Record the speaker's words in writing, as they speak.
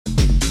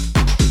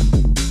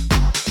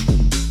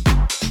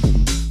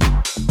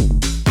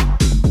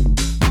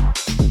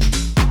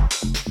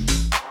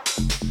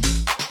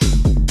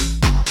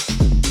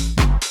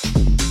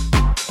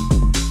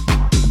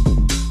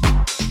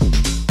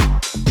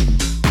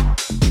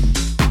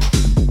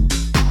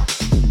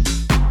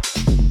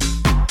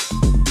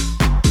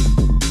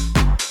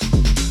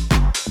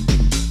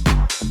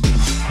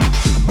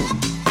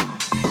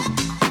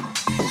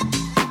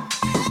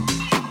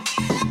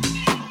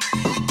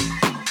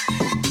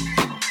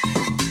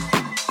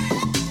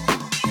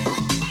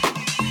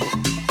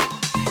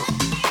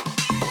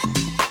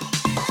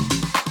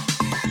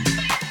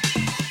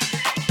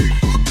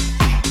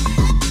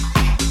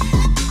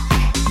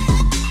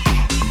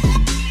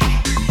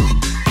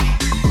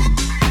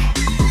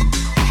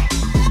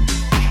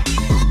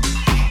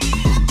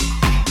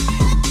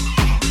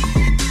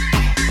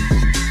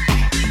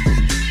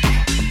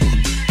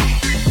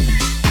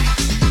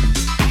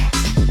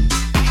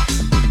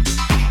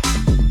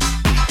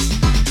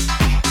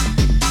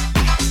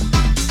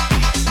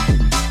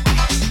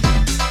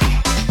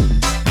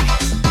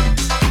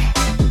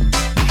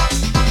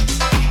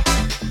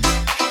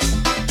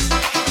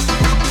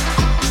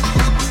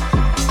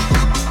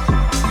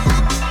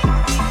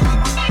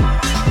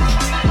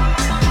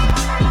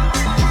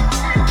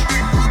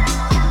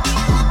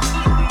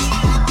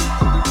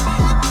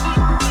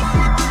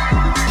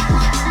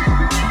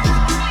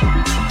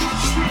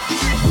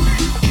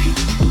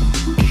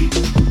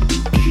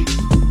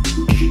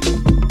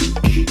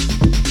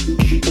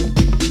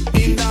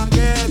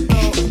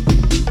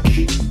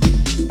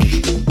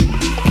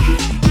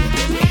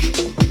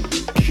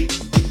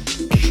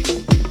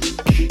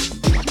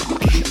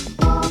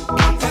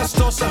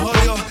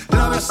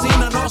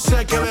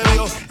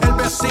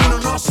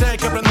no sé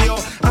qué prendió,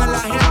 a la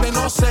gente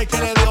no sé qué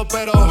le dio,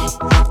 pero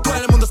todo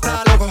el mundo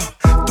está loco,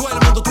 todo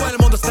el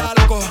mundo está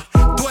loco,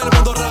 todo el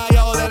mundo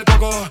rayado del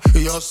coco.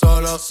 Y yo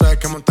solo sé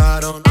que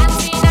montaron.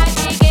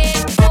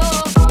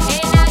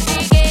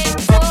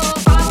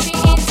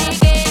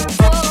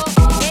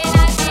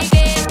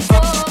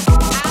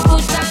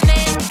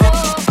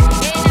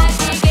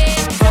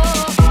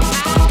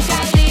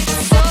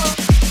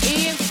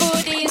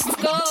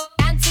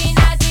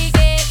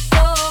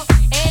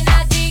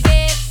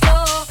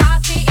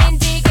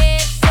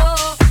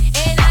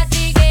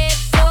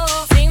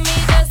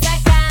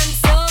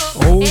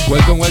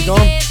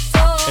 Welcome,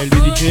 el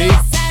BDJ,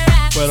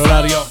 quello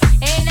l'Ario.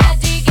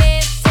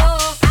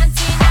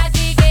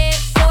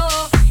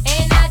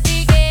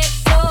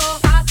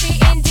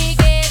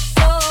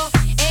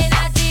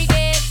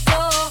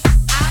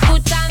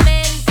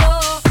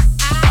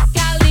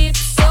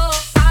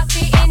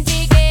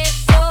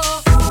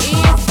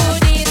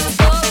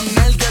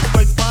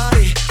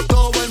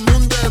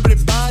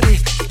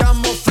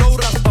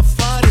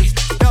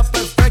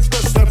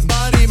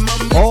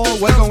 Oh,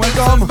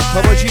 welcome,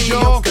 Papa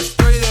Chicho.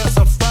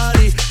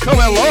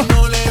 Comello.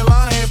 No le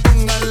baje,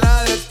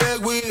 póngala de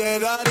Tegui de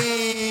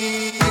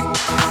Dari.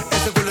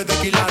 Ese culo es de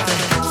quilate,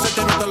 se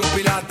te notan los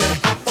pilates.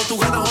 O tu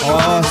ganas o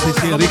oh,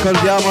 sì,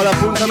 ricordiamo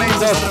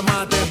l'appuntamento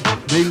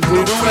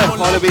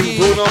 21 alle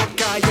 21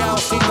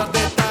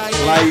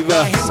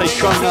 live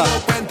session.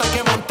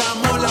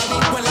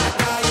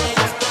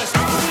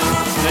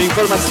 Le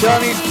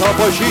informazioni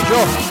dopo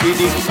Gigio,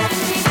 quindi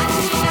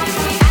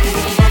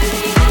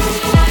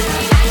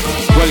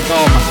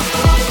welcome.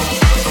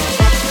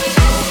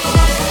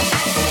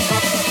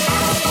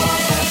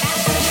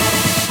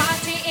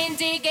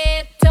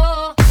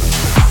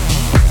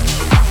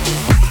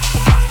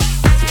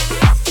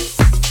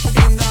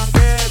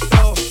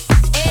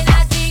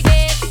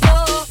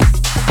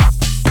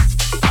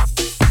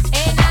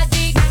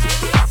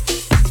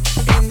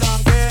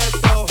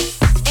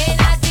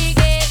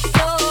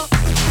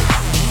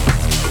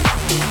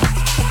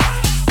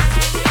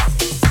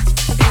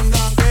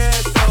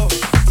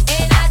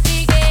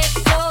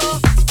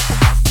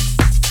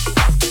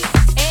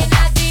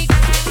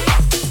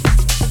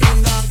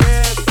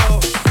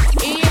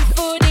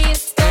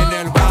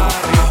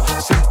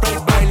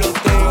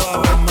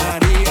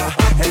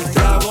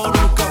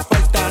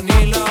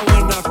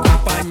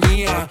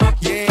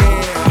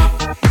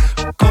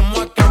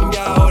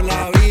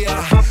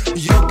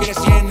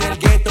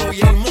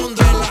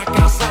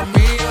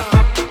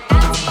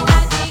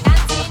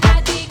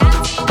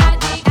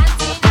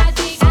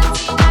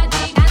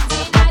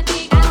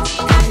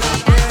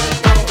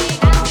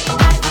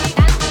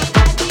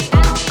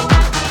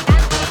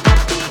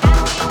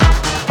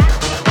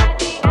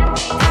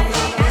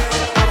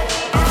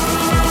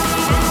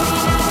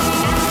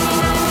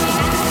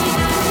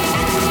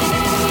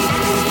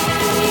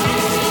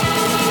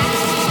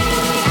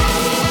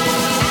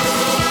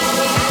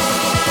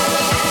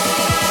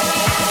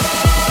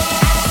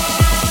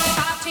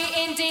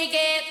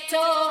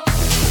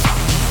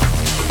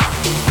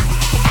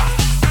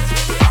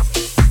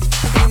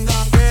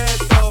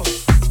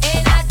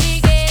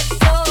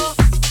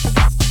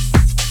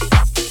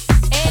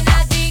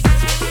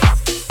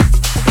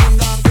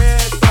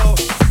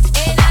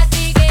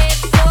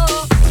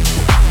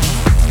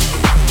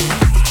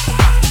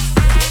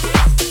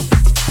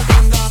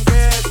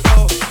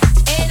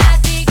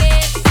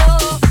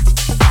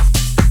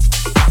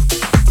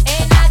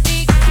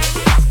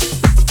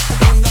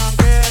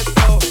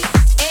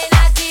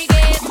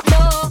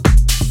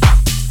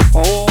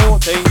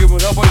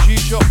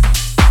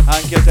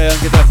 Anche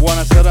te,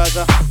 buona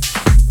serata.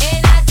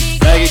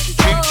 Dai,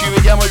 ci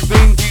vediamo il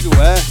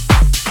 22,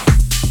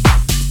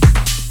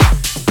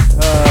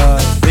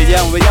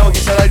 vediamo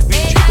chi sarà il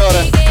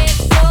vincitore.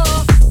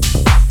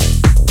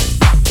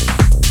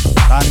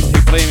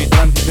 Tanti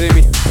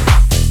premi.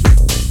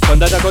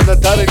 Andate a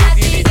contattare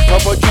di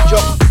Topo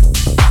Gigio.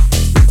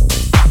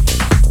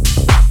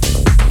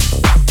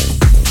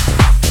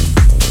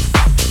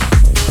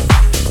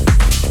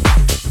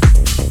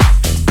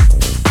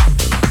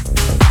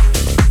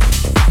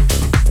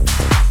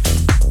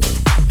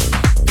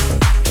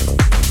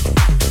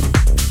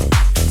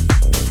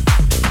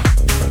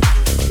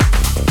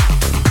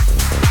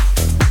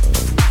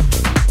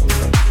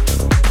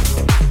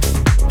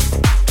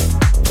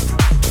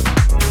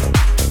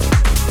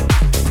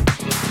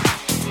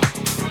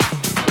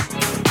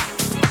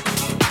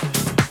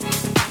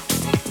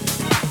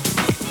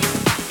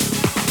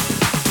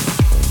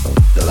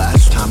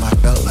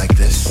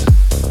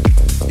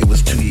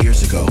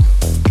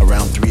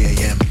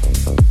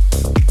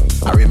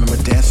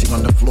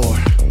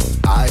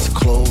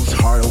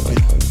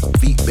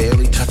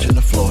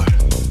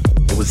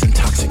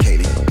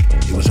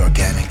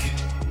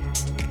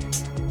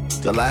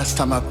 The last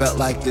time I felt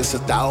like this,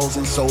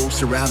 1,000 souls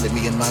surrounded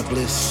me in my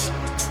bliss.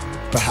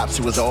 Perhaps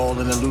it was all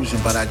an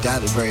illusion, but I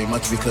doubt it very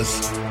much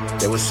because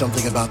there was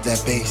something about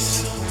that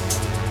bass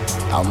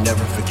I'll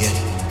never forget.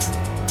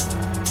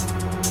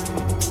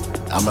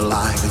 I'm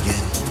alive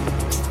again.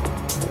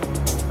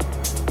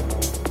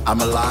 I'm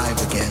alive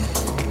again.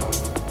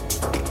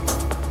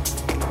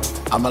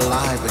 I'm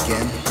alive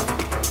again.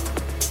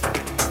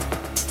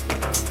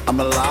 I'm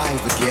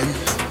alive again.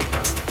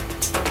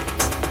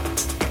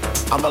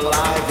 I'm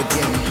alive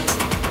again.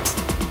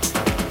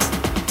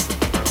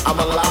 I'm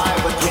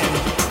alive again.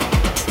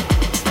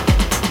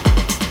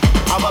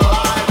 I'm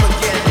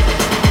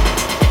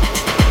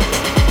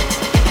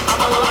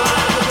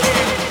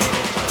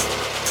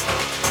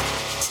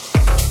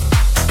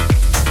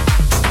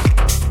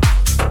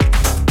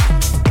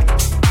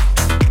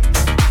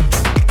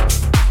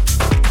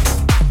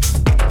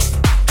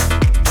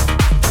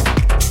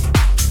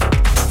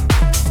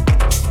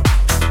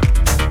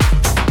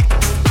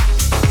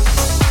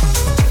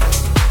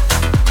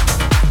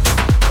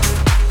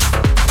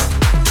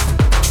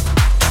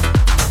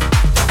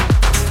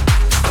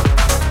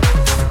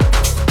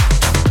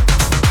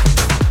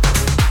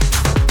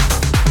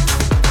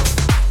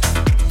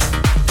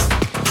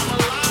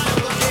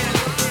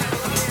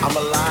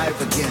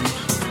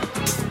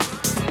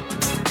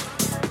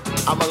again.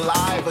 I'm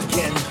alive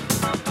again.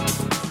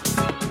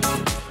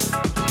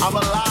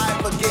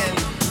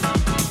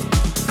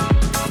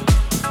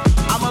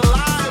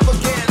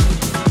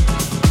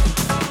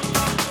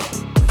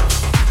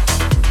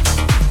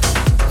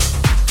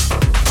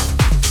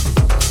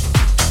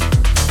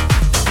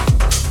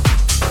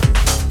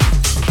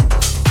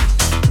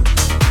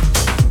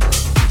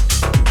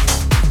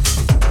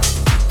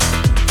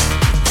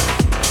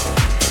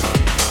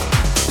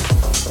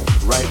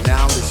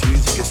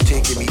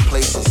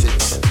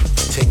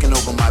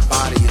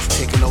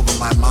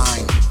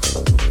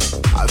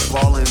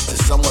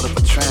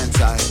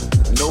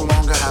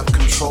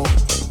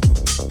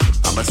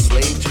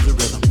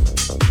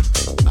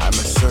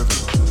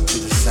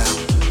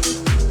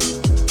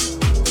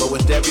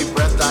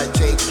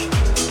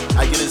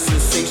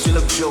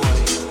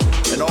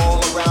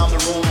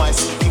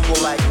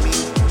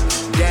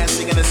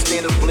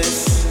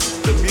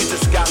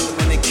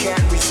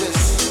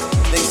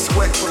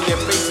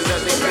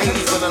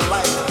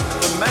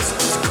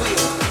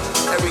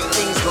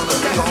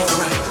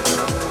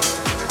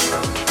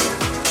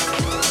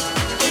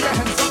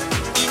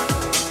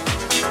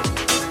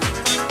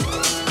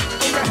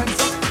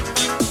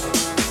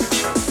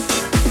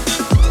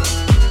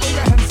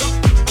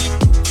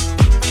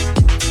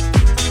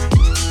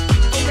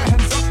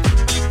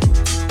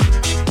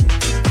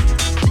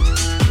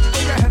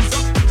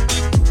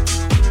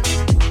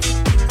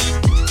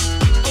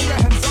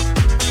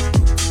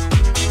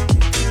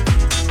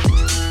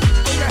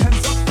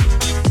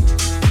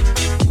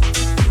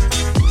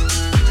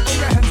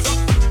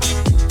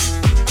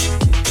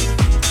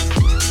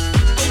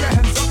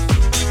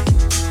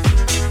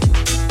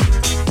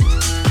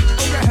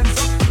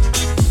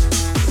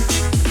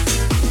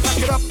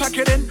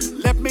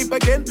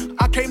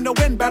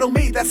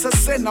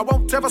 I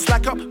won't ever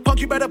slack up, punk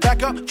you better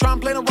back up. Try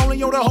and play the role and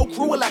yo, the whole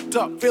crew will act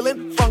up.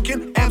 Feeling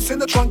funkin', amps in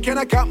the trunk and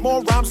I got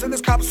more rhymes than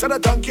this cops at a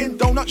Dunkin'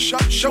 Donut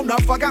shop. Show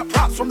enough, I got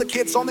props from the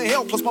kids on the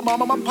hill, plus my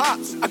mama and my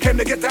pops. I came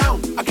to get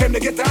down, I came to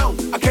get down,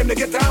 I came to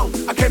get down,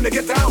 I came to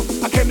get down,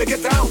 I came to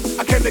get down,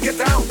 I came to get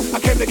down, I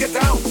came to get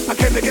down, I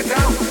came to get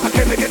down, I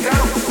came to get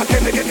down, I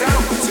came to get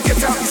down. So get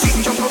down, you see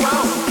me jump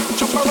around,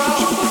 jump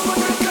around,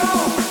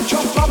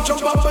 jump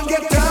up and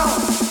get down,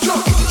 jump,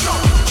 jump,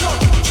 jump, jump,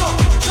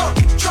 jump, jump,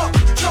 jump,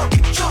 jump,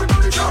 jump,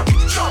 jump,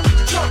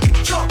 jump,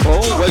 jump.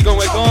 Oh, welcome,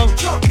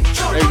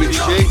 every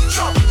DJ.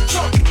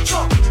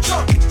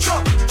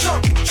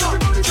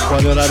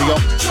 Quando orario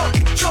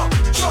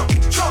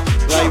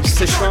live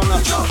session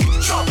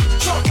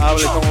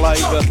Ableton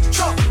Live.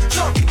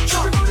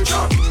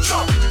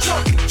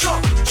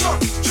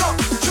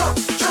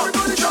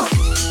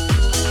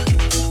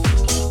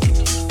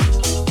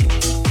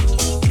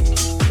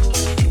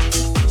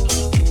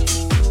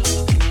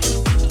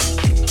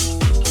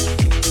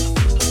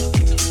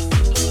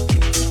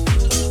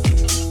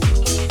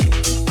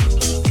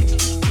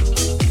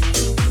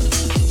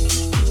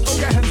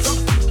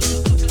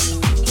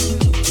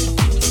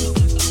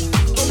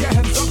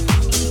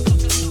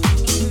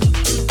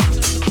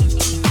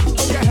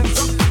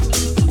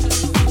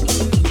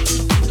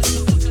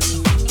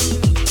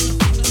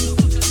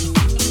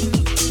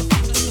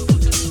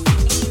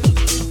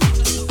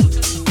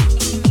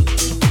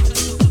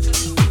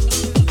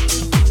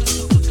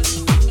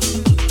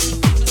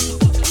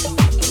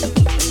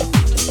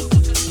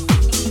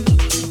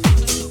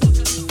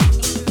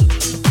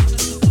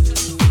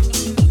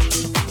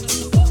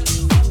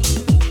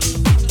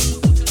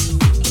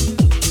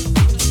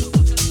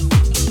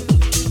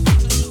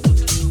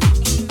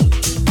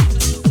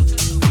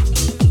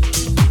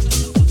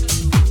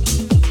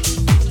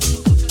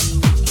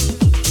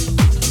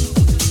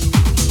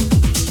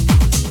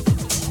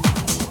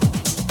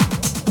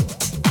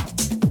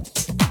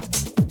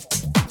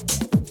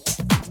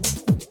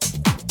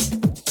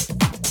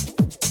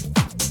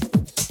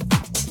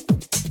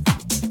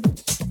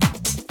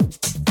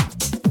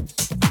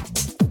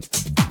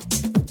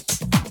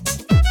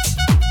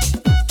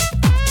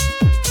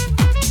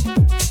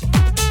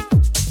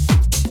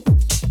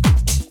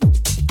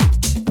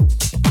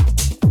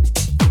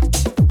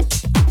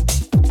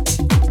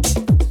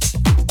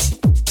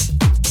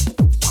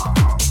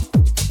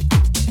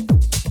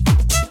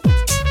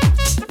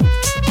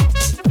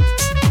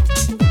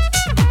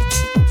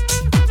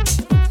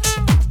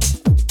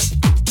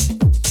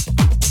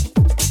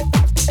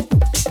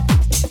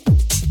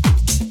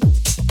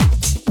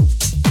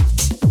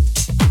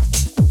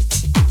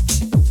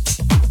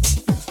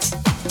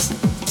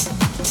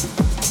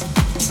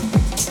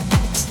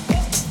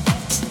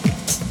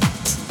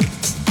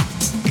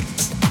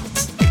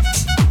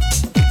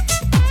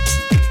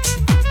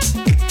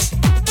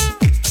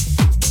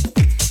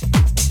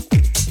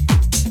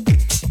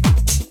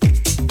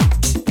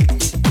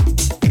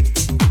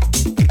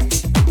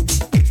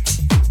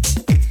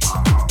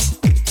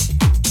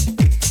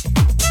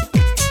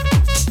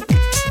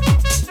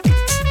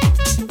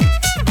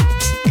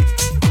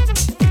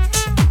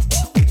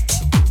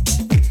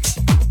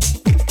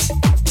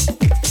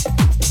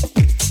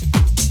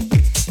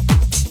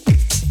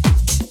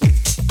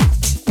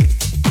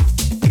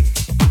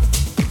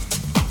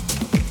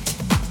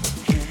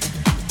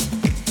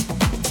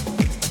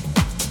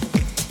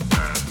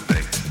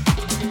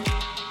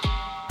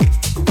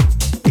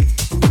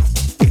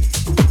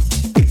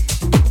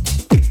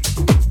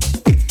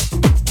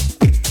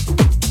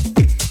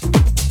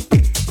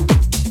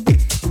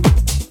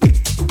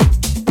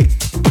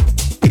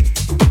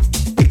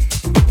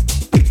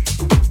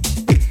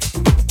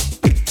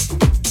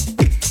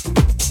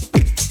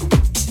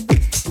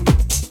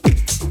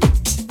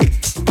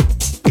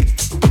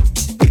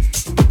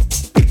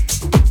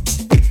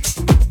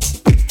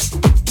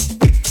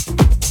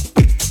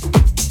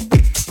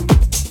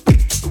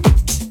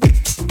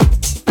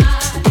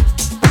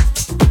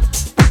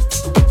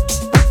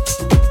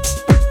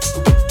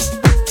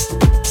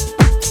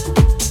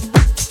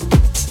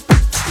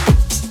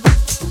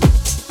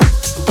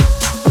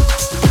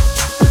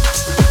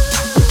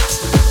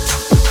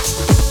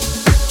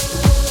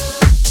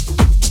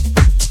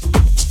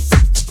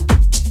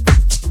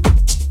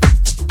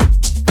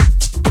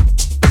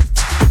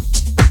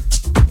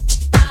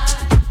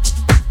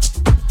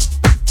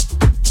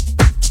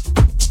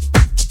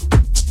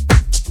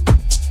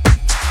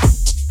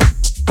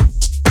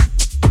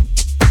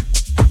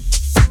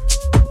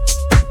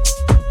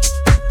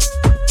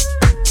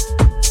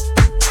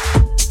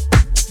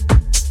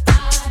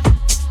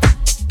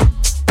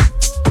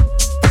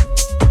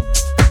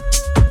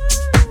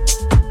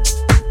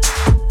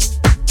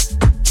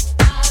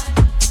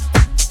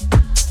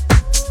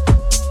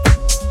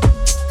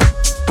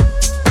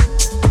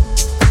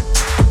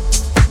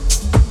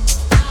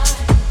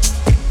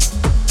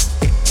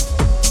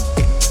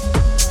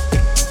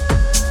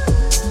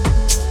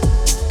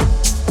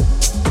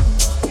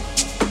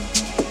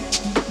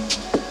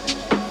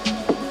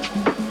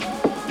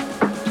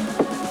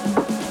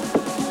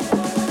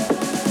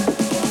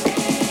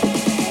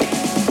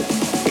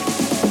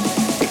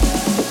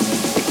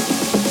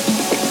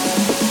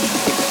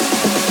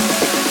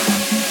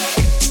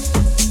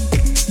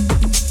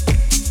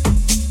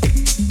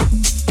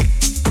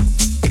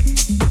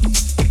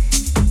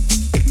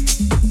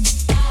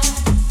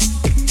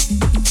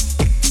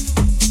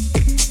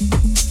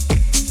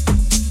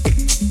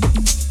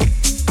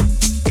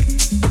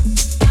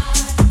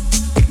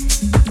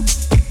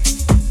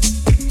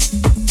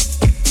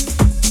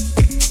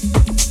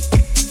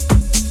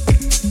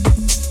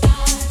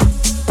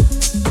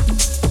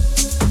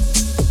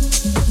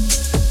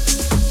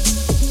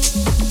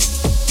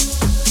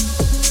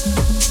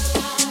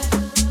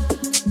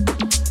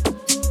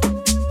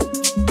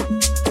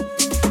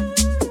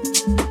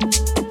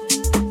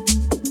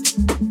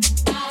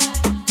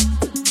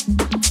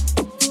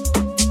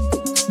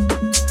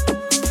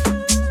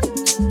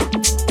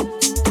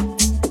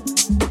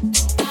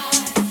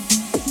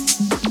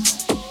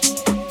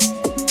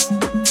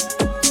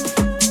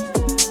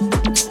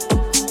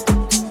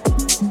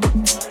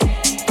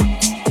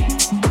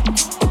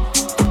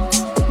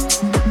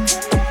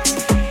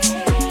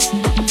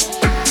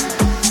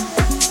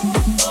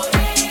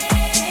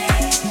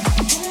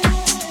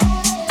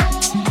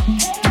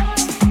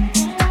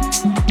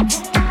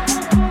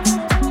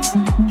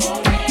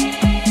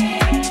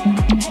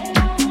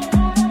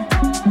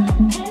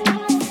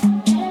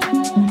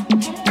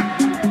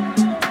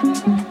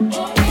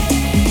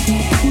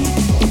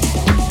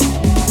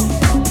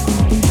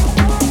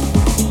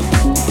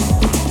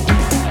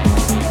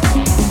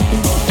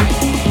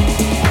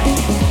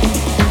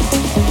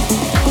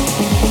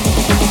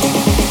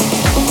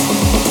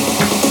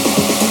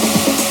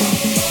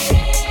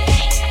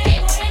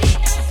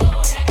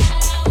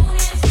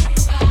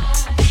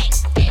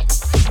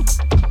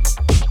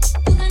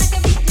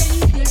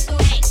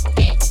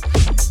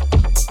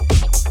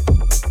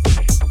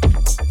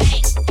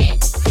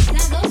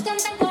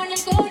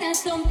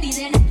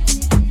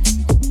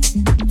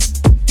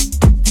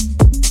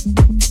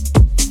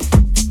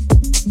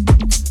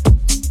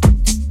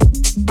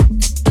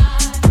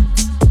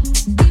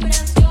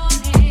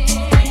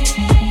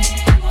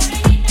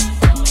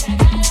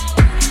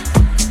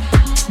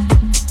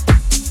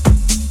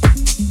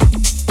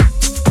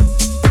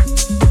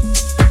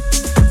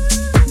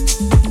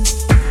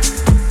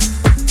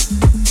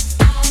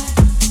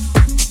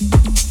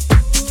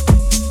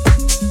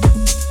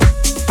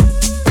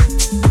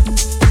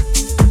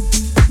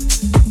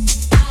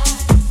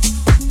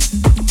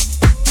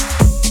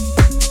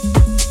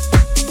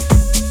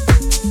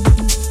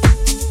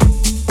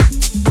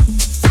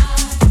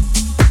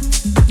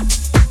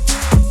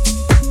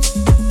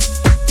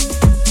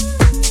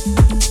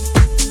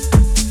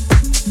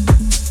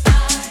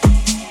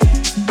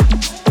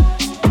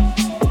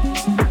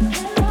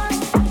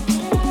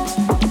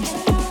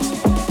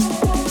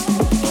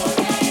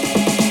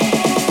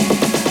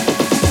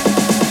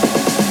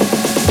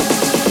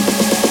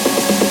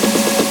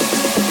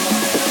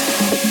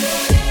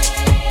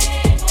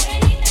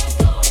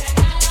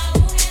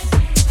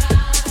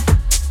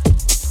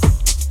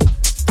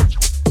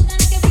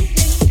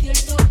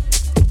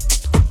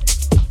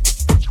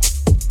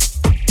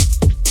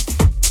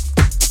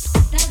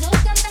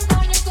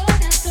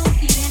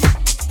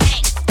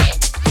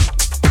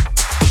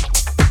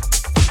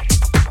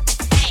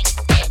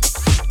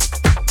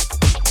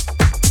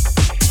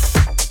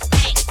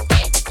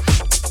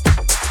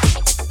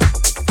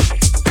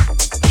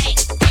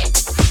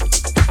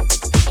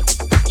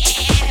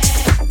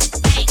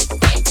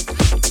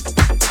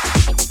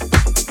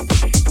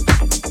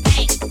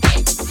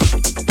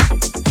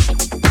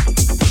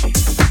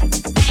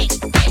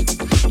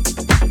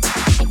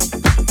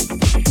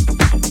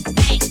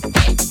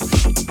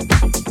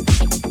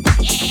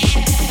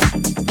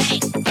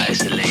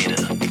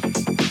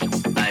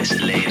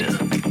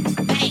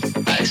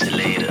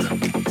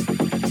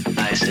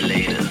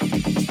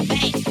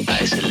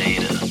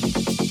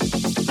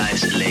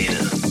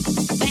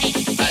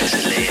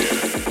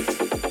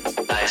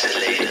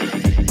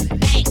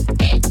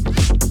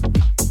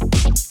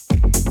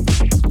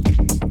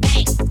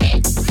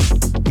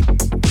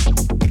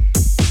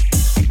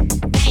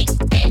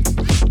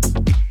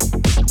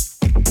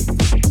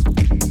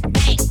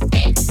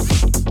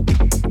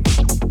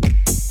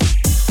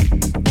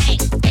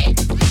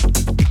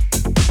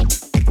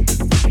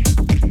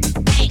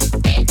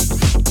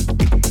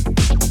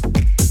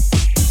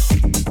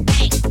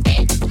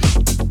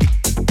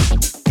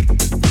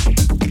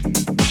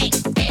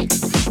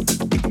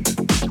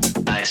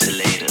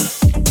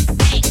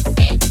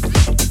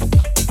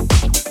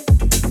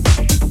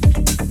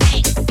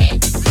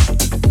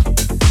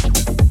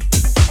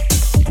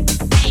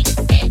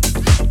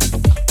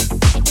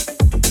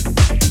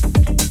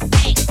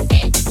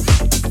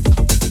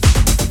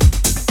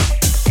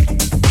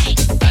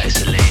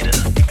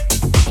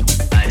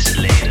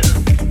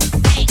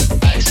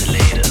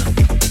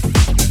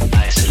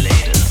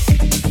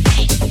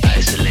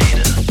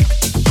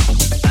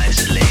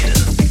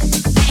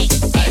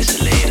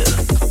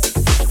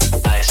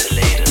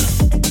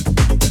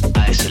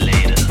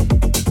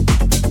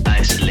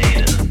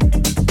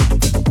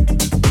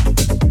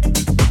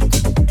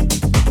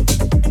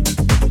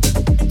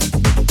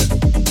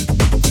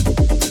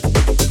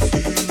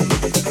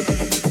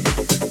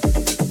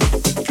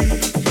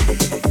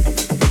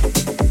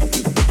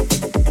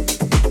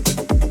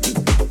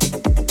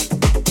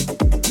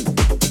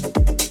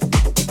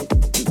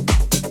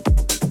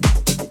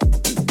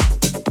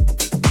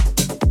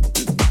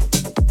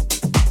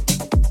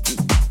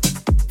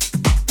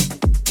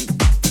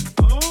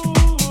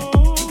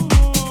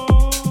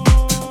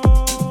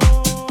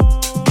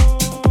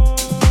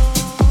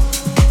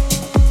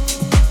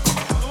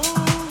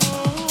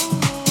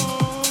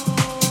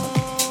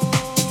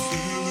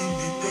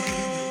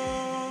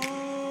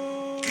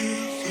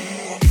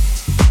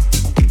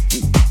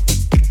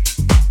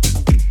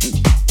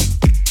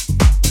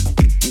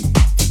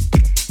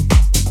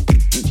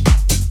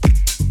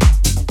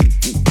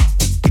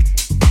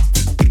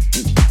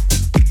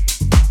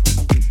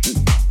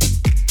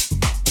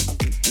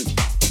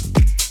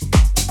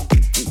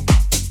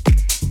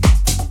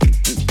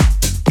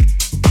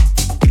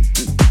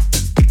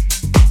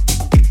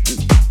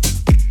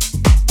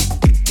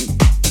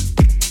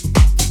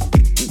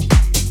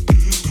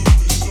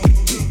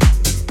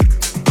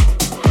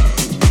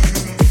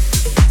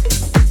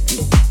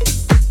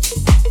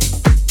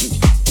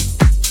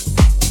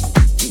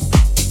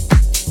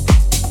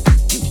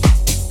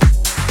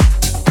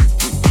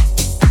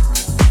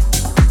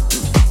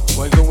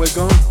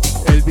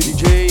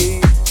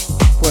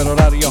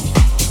 orario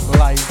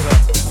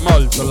live,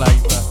 molto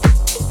live,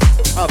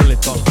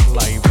 Ableton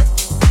Live.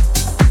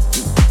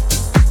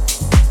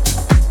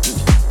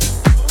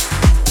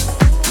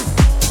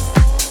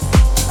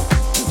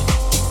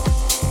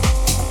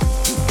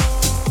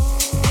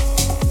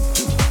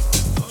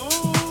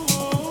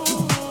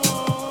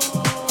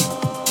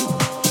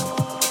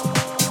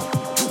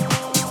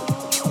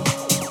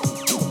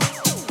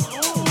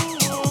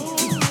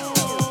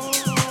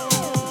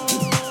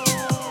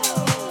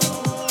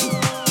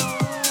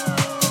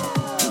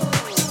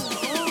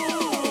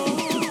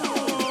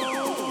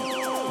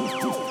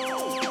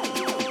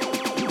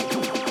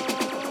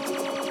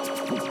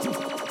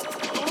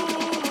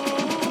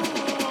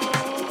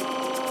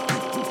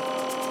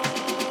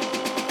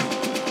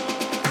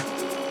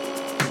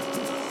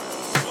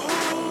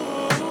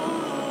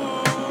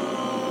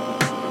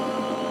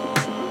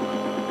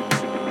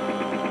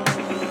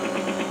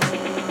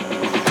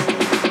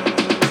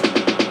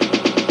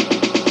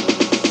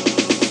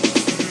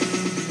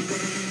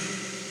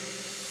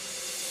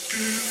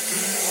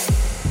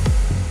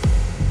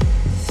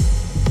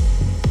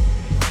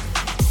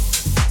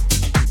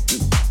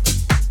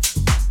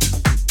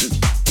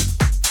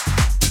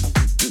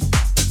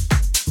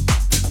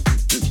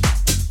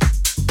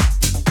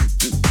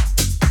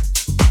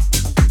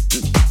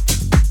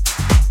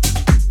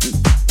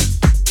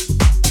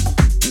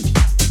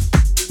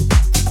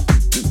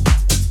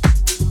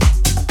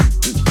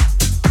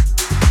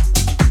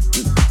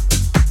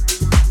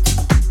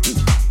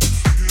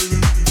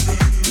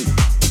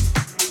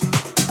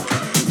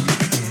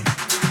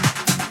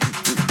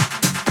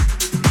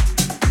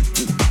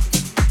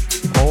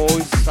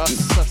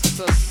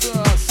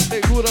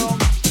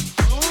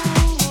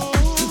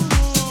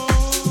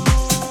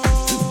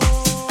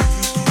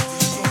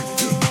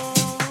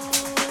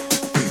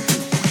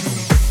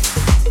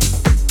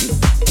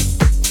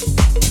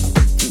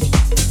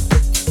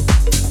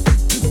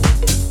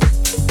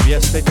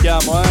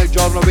 Il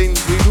giorno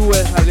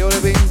 22 alle ore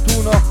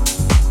 21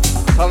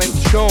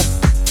 Talent Show,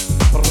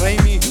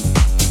 premi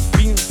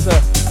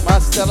Vince,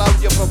 Master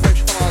Audio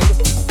Professional,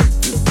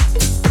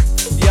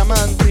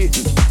 Diamanti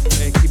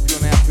e chi più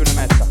ne ha più ne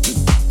metta.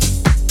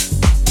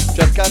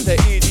 Cercate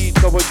ID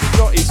Topo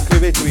Gigio,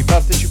 iscrivetevi,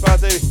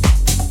 partecipatevi.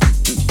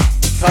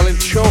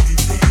 Talent Show.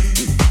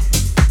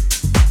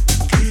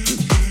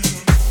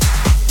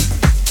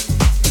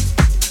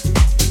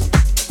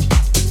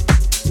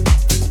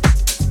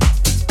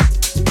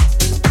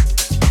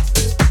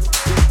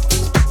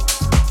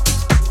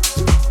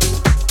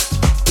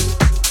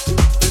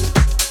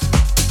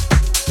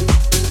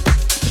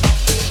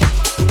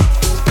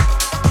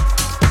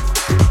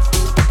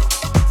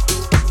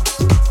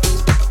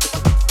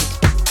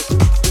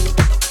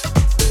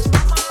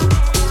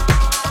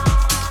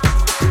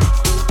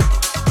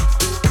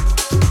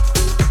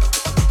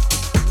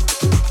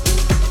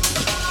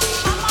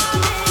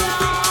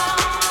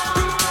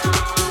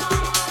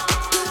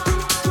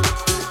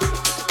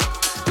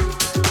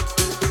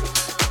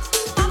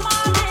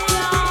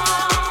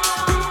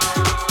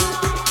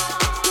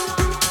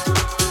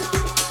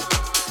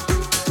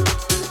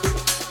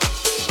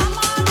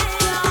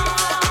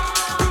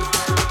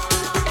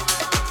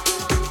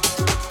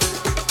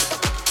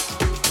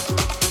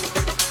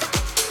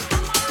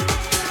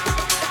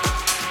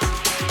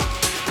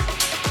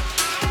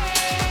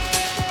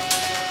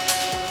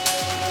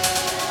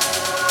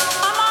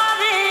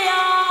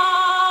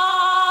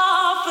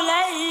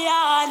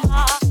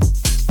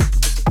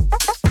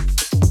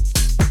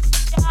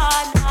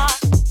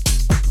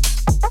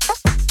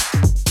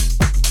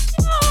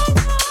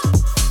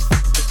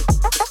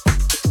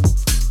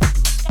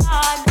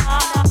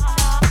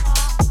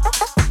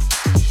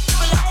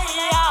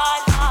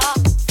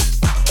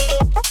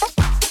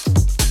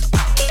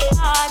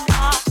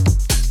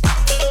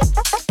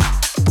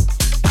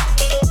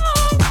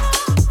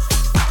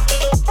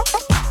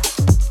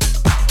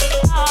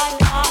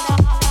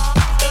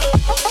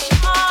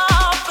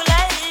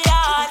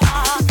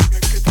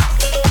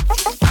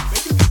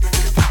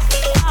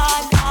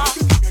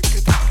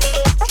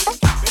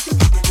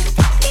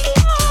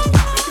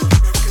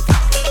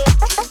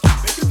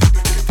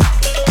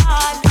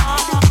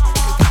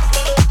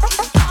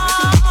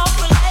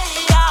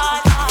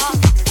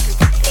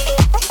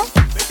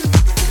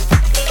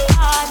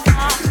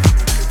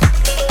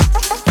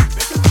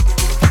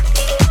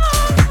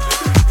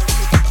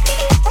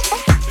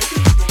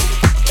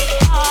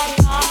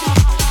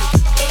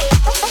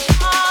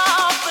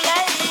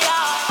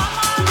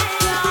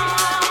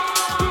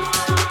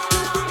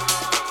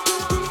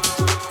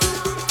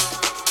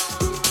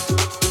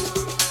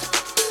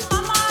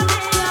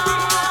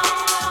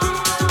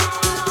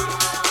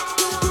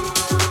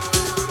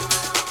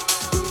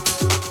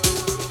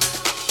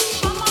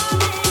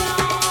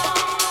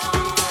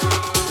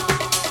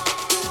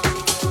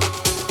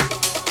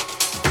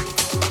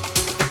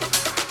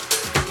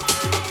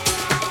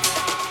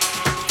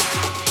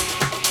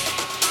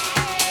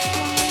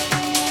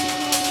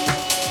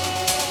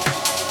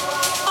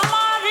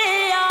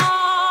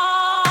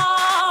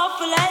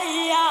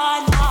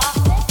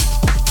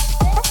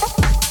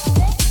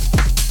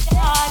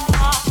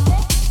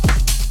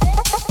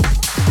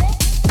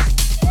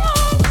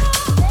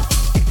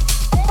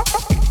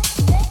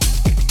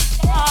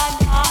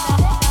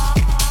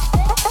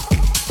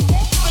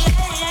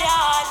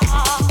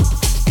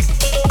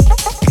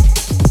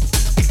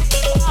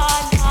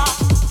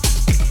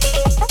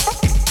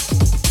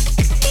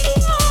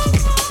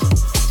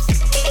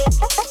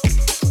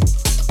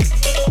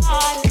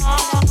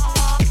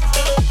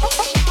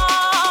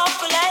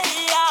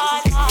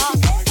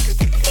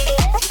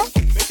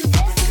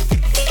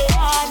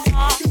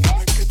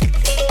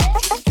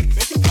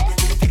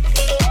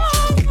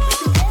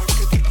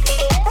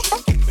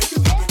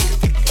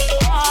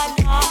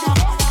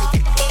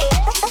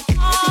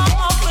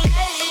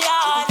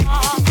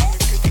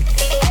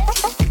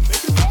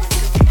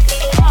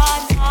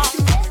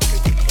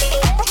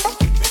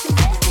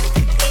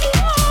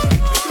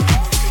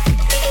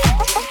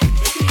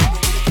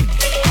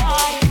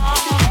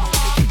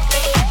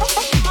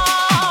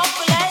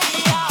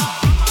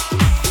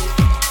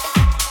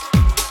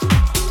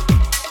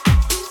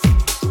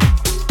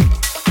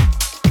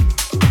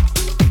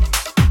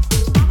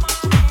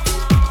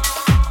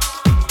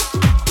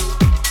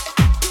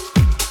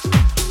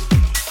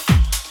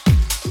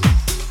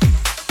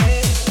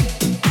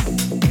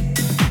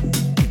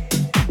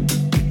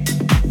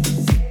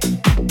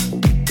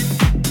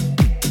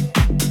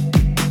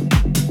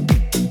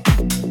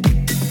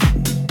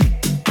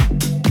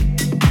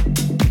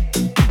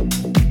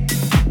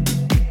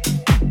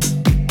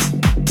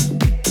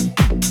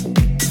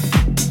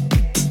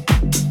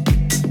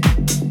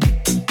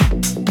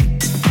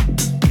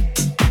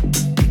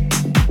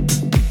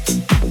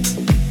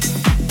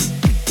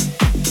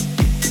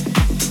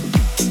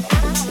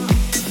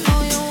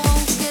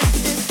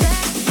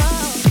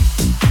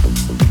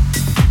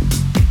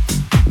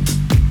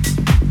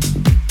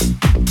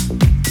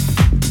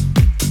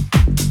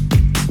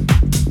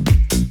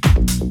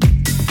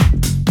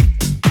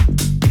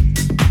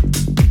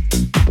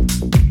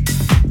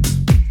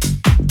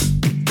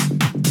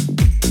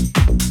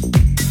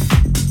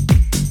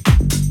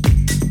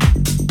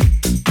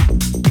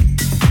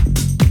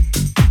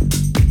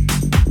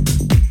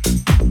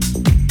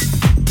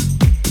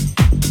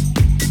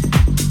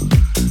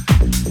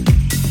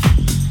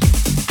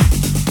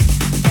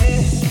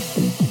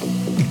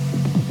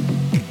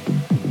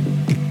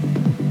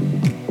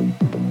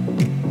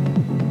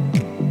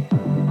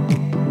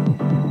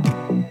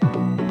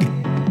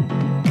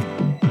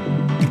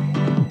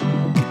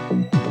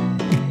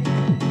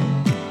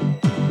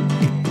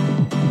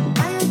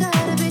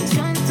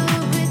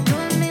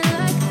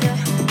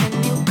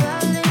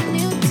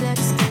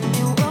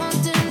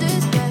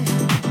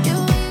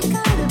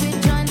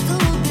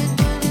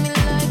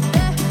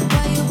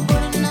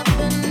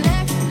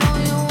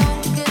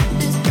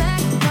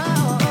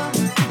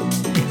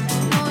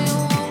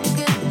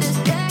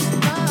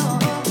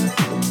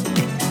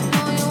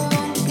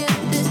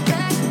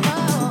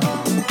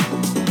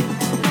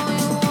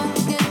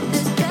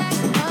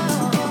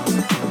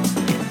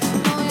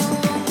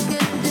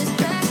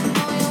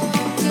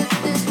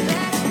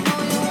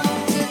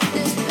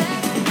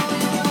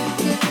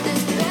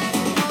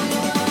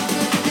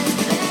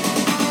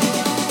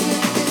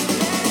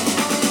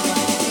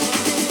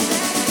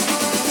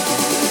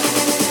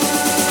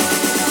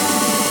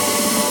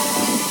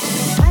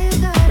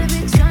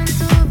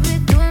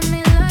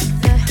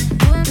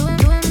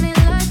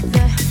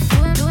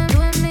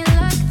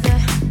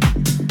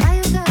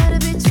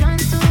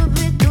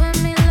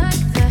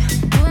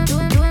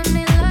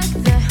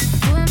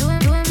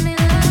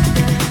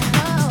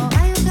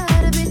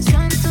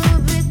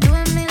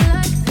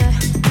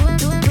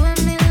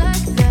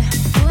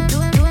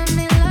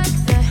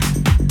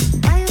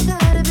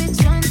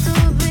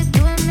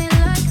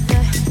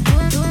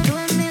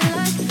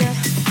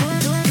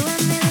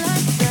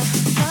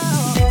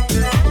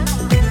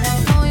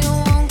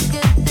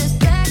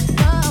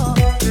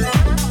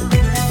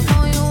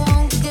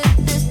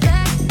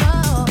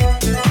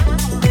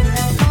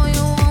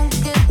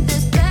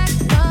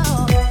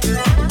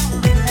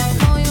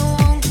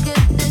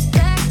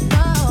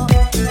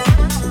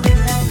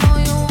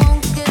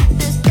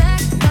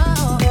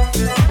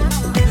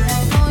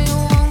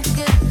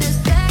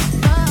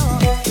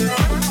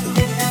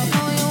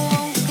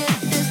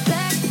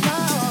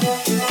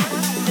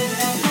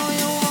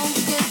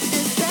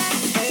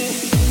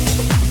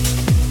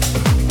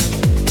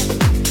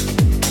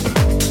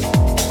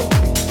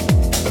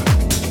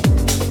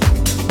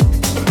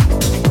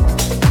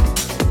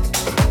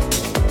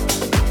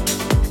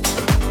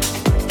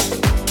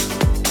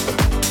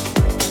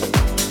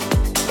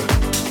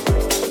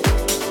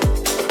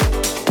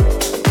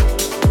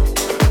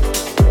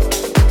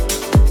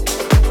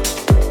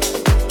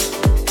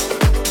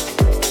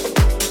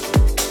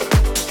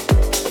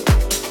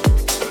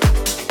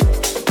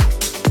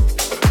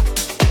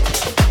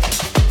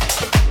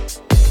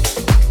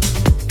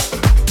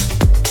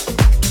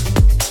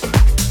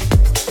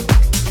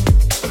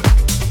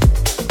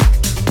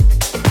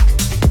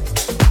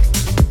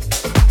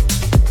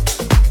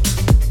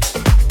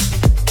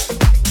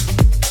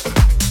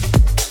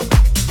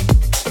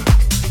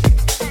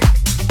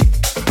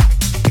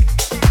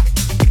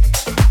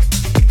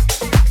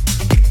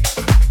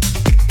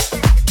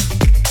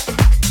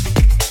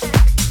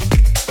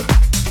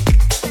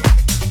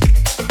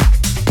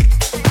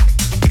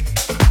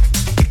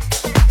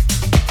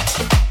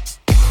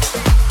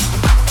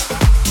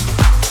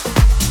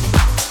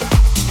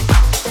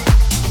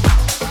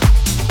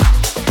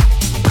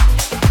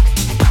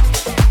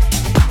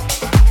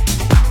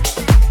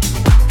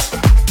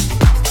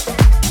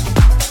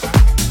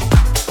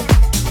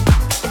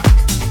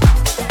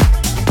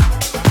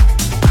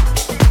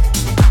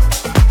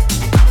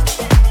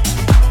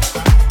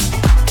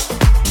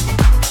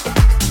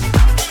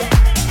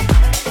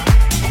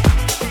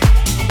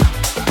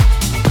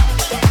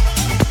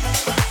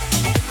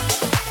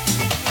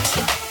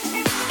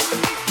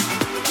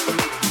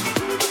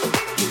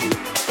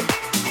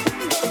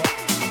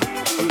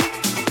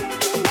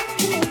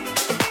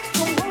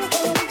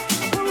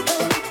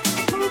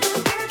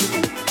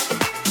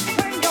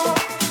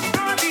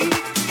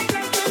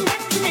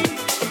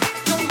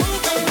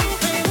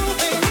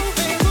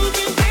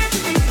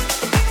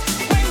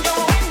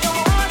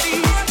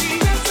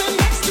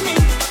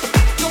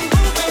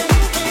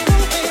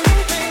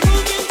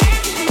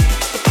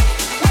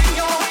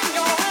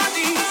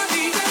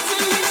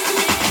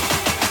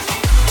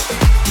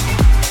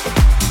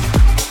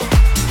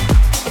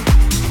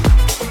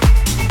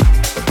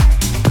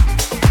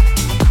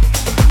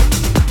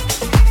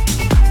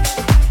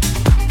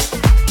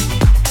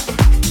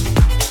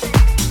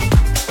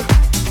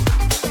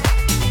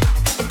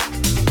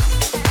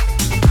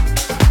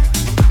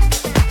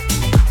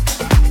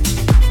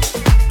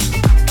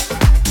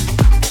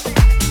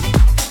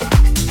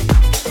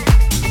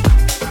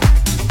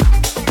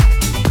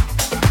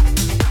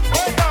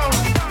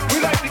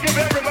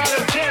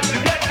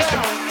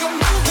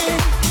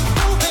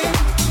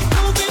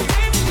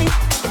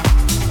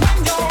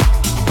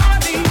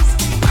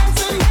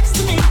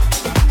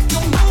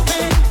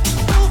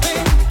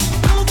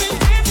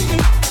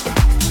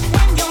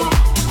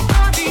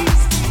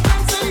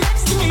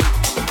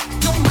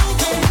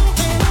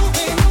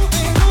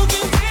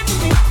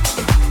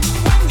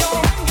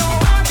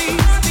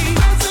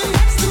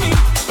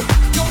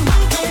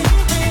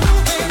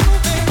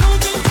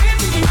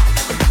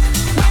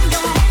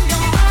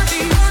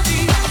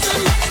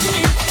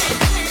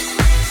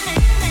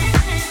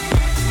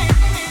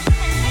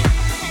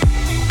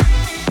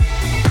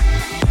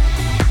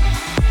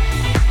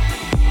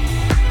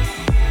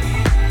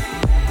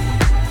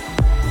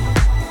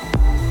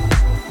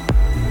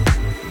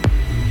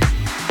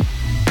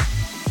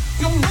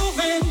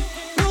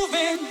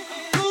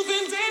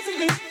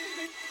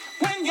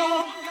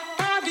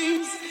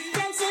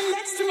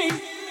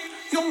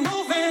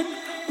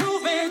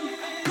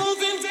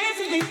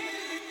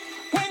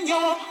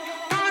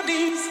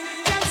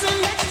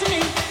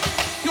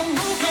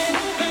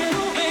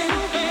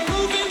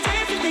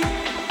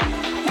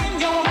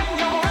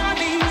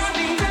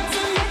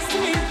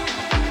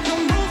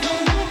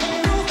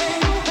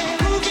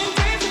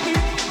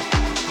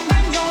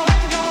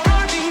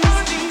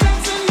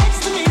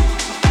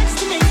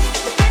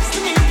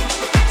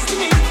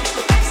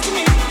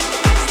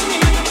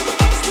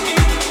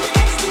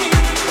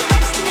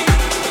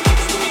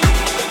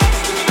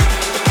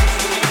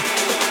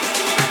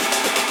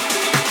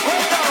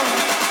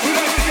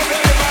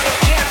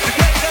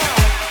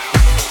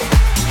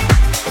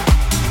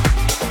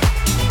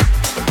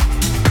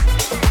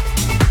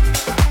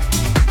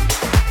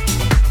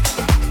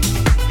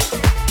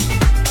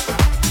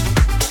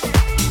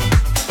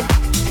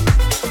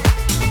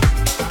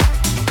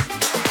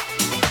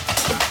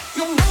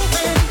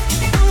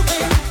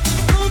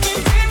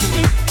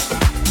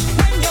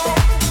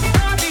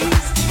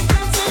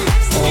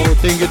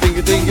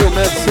 thank you,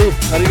 merci,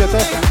 arigato,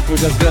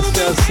 muchas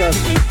gracias.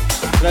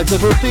 Grazie a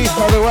tutti,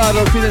 al revoir,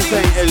 auf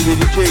Wiedersehen, el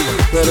DJ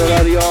per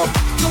orario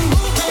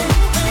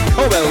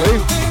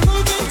Coverly.